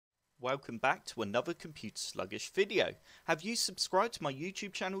Welcome back to another Computer Sluggish video. Have you subscribed to my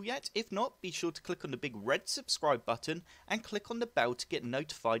YouTube channel yet? If not, be sure to click on the big red subscribe button and click on the bell to get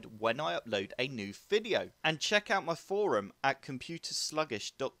notified when I upload a new video. And check out my forum at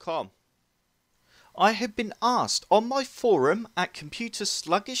computersluggish.com. I have been asked on my forum at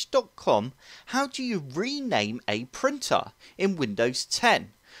computersluggish.com, how do you rename a printer in Windows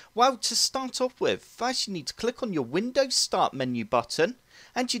 10? Well, to start off with, first you need to click on your Windows Start menu button,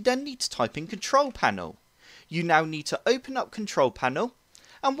 and you then need to type in Control Panel. You now need to open up Control Panel,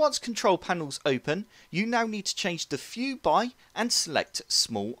 and once Control Panel's open, you now need to change the View By and select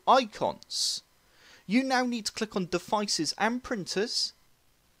Small Icons. You now need to click on Devices and Printers,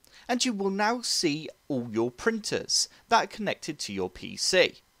 and you will now see all your printers that are connected to your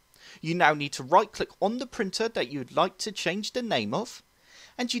PC. You now need to right click on the printer that you would like to change the name of,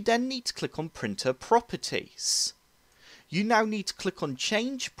 and you then need to click on Printer Properties. You now need to click on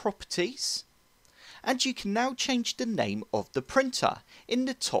Change Properties, and you can now change the name of the printer in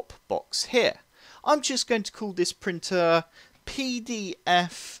the top box here. I'm just going to call this printer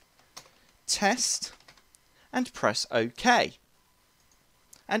PDF Test and press OK.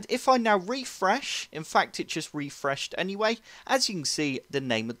 And if I now refresh, in fact it just refreshed anyway, as you can see the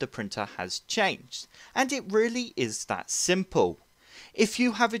name of the printer has changed. And it really is that simple. If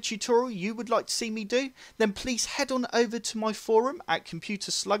you have a tutorial you would like to see me do, then please head on over to my forum at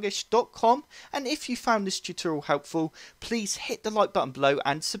computersluggish.com, and if you found this tutorial helpful, please hit the like button below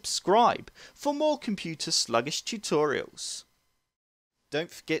and subscribe for more Computer Sluggish tutorials.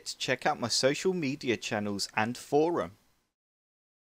 Don't forget to check out my social media channels and forum.